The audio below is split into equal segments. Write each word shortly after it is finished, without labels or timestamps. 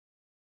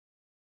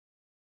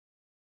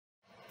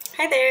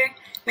Hi there,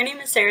 my name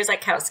is Sara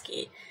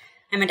Szatkowski.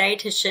 I'm a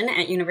dietitian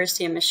at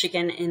University of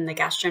Michigan in the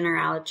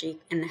Gastroenterology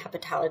and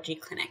Hepatology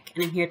clinic,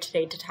 and I'm here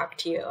today to talk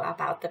to you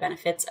about the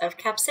benefits of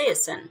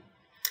capsaicin.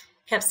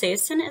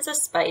 Capsaicin is a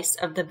spice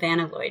of the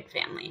vanilloid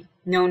family,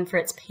 known for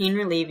its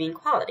pain-relieving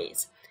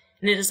qualities,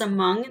 and it is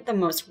among the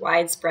most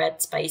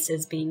widespread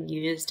spices being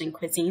used in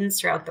cuisines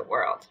throughout the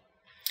world.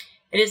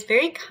 It is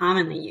very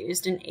commonly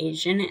used in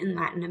Asian and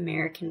Latin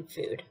American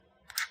food.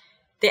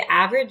 The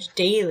average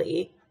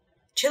daily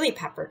chili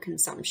pepper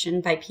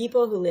consumption by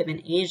people who live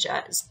in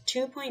Asia is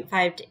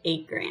 2.5 to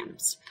 8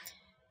 grams.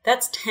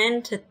 That's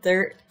 10 to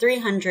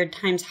 300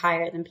 times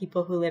higher than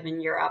people who live in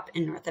Europe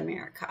and North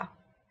America.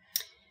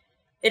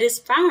 It is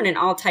found in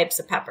all types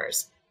of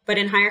peppers, but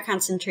in higher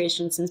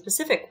concentrations in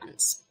specific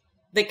ones.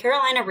 The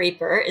Carolina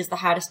Reaper is the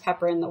hottest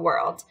pepper in the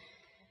world.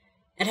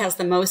 It has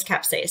the most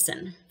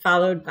capsaicin,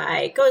 followed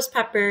by ghost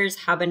peppers,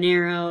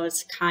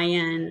 habaneros,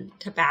 cayenne,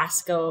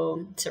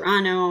 Tabasco,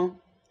 serrano,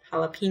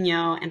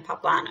 jalapeno, and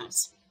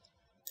poblanos.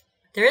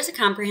 There is a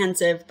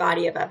comprehensive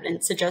body of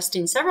evidence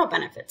suggesting several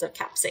benefits of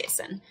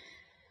capsaicin.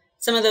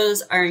 Some of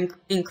those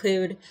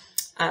include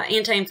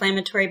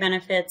anti-inflammatory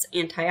benefits,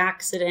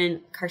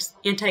 antioxidant,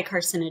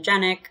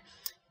 anti-carcinogenic,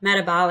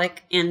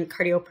 metabolic, and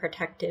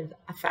cardioprotective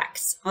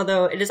effects,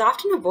 although it is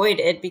often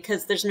avoided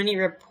because there's many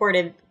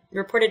reported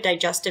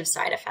digestive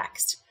side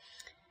effects.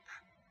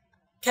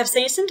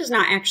 Capsaicin does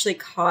not actually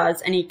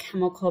cause any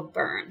chemical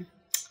burn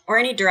or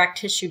any direct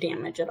tissue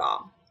damage at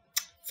all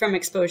from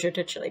exposure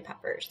to chili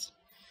peppers.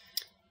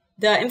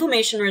 The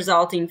inflammation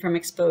resulting from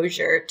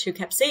exposure to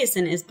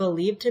capsaicin is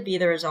believed to be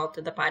the result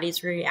of the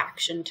body's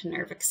reaction to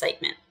nerve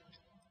excitement.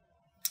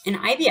 In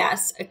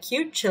IBS,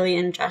 acute chili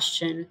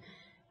ingestion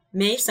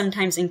may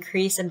sometimes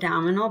increase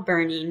abdominal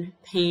burning,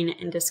 pain,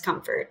 and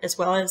discomfort, as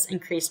well as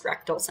increased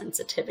rectal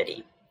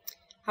sensitivity.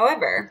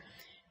 However,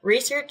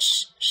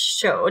 research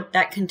showed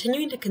that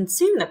continuing to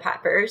consume the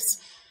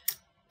peppers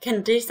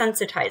can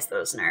desensitize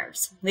those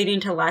nerves, leading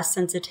to less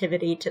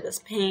sensitivity to this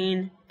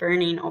pain,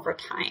 burning over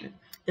time,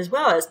 as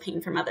well as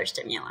pain from other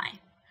stimuli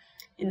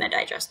in the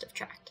digestive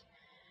tract.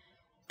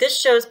 This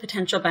shows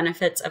potential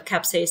benefits of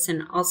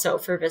capsaicin also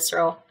for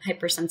visceral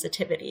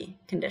hypersensitivity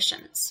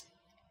conditions.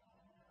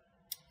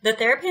 The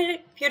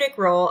therapeutic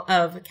role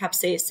of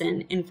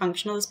capsaicin in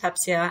functional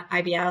dyspepsia,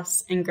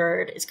 IBS, and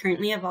GERD is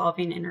currently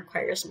evolving and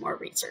requires more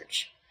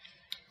research.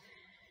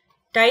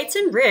 Diets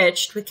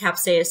enriched with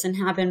capsaicin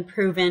have been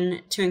proven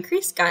to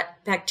increase gut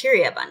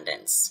bacteria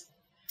abundance.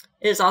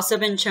 It has also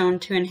been shown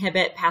to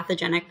inhibit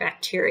pathogenic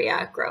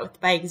bacteria growth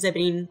by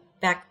exhibiting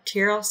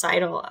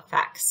bactericidal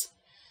effects.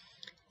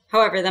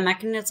 However, the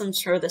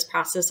mechanisms for this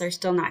process are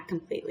still not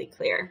completely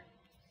clear.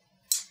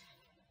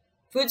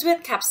 Foods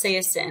with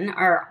capsaicin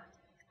are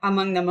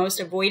among the most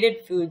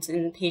avoided foods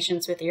in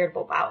patients with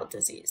irritable bowel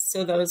disease,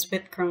 so those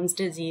with Crohn's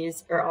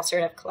disease or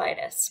ulcerative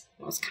colitis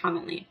most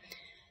commonly.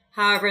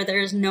 However, there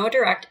is no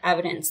direct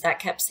evidence that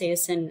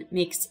capsaicin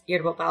makes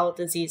irritable bowel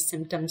disease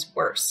symptoms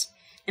worse,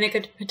 and it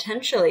could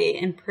potentially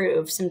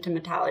improve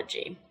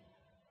symptomatology,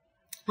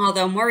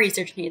 although more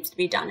research needs to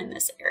be done in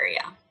this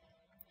area.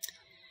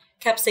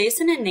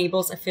 Capsaicin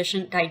enables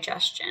efficient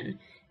digestion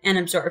and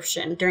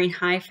absorption during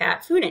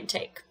high-fat food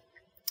intake.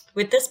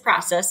 With this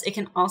process, it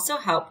can also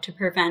help to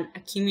prevent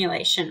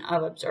accumulation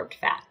of absorbed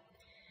fat.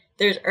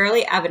 There's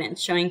early evidence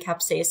showing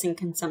capsaicin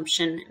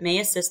consumption may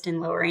assist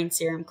in lowering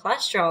serum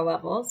cholesterol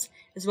levels,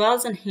 as well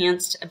as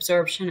enhanced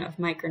absorption of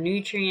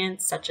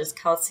micronutrients such as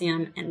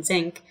calcium and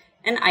zinc,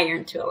 and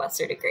iron to a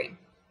lesser degree.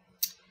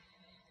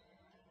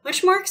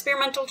 Much more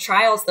experimental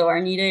trials, though,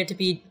 are needed to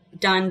be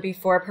done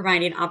before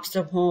providing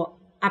optimal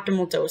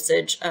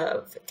dosage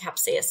of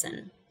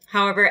capsaicin.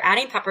 However,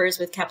 adding peppers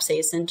with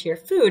capsaicin to your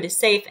food is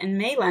safe and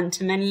may lend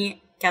to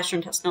many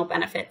gastrointestinal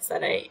benefits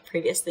that I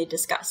previously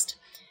discussed.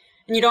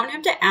 And you don't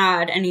have to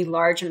add any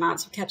large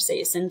amounts of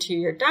capsaicin to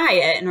your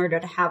diet in order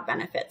to have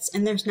benefits.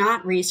 And there's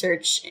not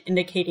research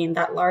indicating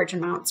that large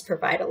amounts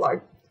provide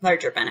a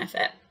larger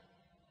benefit.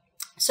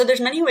 So there's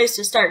many ways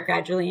to start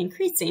gradually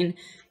increasing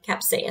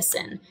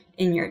capsaicin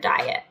in your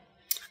diet.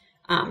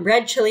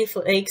 Red chili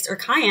flakes or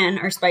cayenne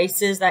are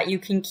spices that you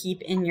can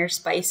keep in your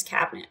spice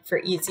cabinet for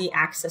easy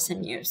access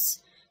and use.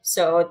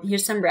 So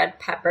here's some red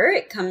pepper.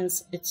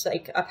 It's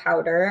like a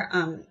powder,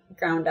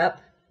 ground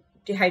up,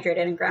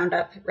 dehydrated and ground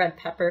up red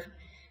pepper.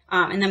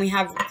 And then we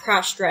have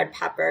crushed red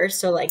pepper,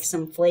 so like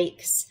some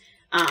flakes.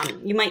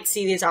 You might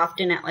see these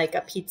often at like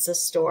a pizza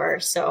store,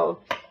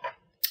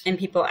 and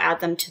people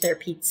add them to their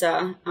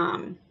pizza.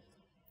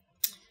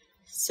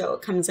 So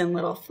it comes in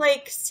little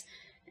flakes,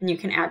 and you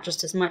can add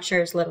just as much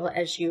or as little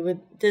as you would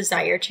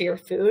desire to your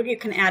food. You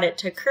can add it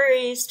to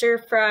curries, stir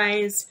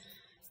fries,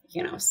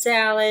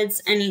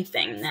 salads,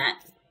 anything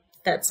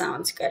that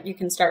sounds good. You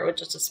can start with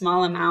just a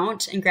small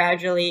amount and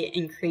gradually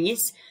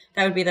increase.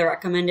 That would be the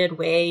recommended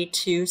way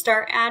to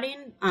start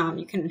adding.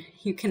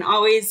 You can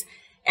always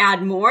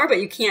add more,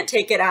 but you can't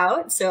take it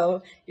out,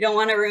 so you don't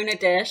want to ruin a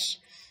dish,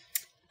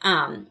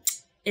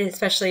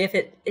 especially if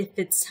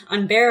it's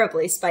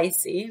unbearably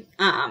spicy.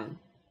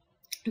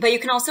 But you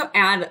can also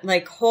add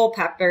like whole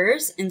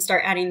peppers and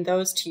start adding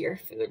those to your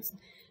foods.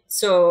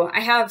 So I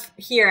have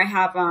a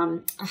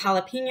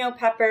jalapeno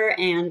pepper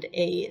and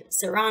a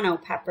serrano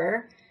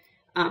pepper.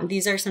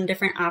 These are some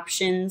different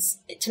options.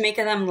 To make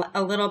them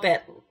a little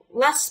bit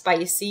less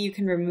spicy, you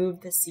can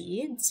remove the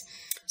seeds.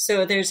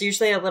 So there's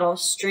usually a little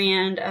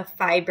strand of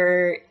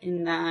fiber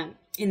in the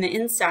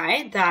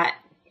inside that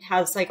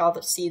has like all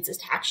the seeds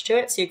attached to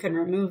it. So you can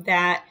remove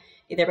that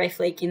either by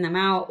flaking them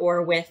out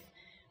or with,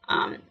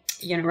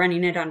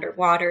 running it under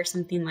water,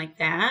 something like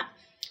that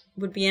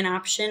would be an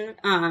option.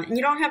 And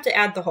you don't have to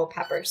add the whole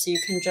pepper, so you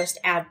can just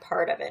add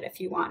part of it if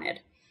you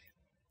wanted.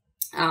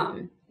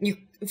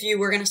 If you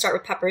were going to start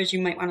with peppers,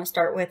 you might want to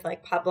start with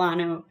like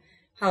poblano,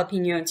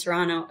 jalapeno, and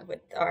serrano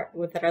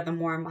that are the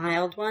more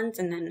mild ones.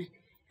 And then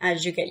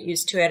as you get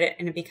used to it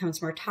and it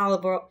becomes more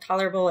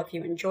tolerable, if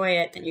you enjoy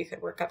it, then you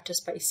could work up to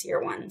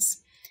spicier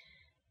ones.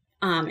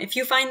 If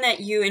you find that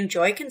you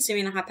enjoy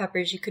consuming the hot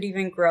peppers, you could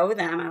even grow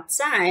them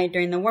outside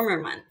during the warmer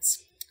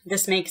months.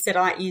 This makes it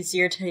a lot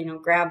easier to,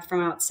 grab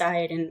from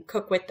outside and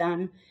cook with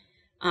them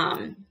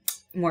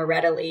more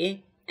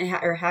readily,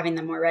 or having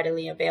them more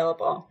readily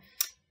available.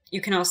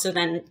 You can also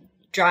then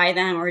dry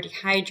them or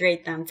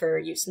dehydrate them for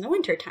use in the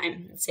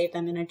wintertime and save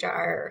them in a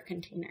jar or a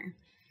container.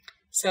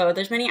 So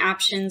there's many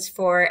options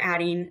for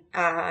adding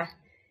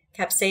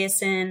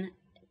capsaicin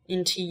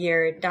into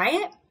your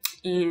diet,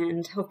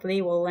 and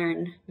hopefully we'll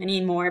learn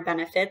many more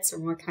benefits or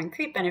more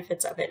concrete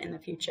benefits of it in the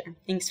future.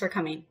 Thanks for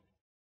coming.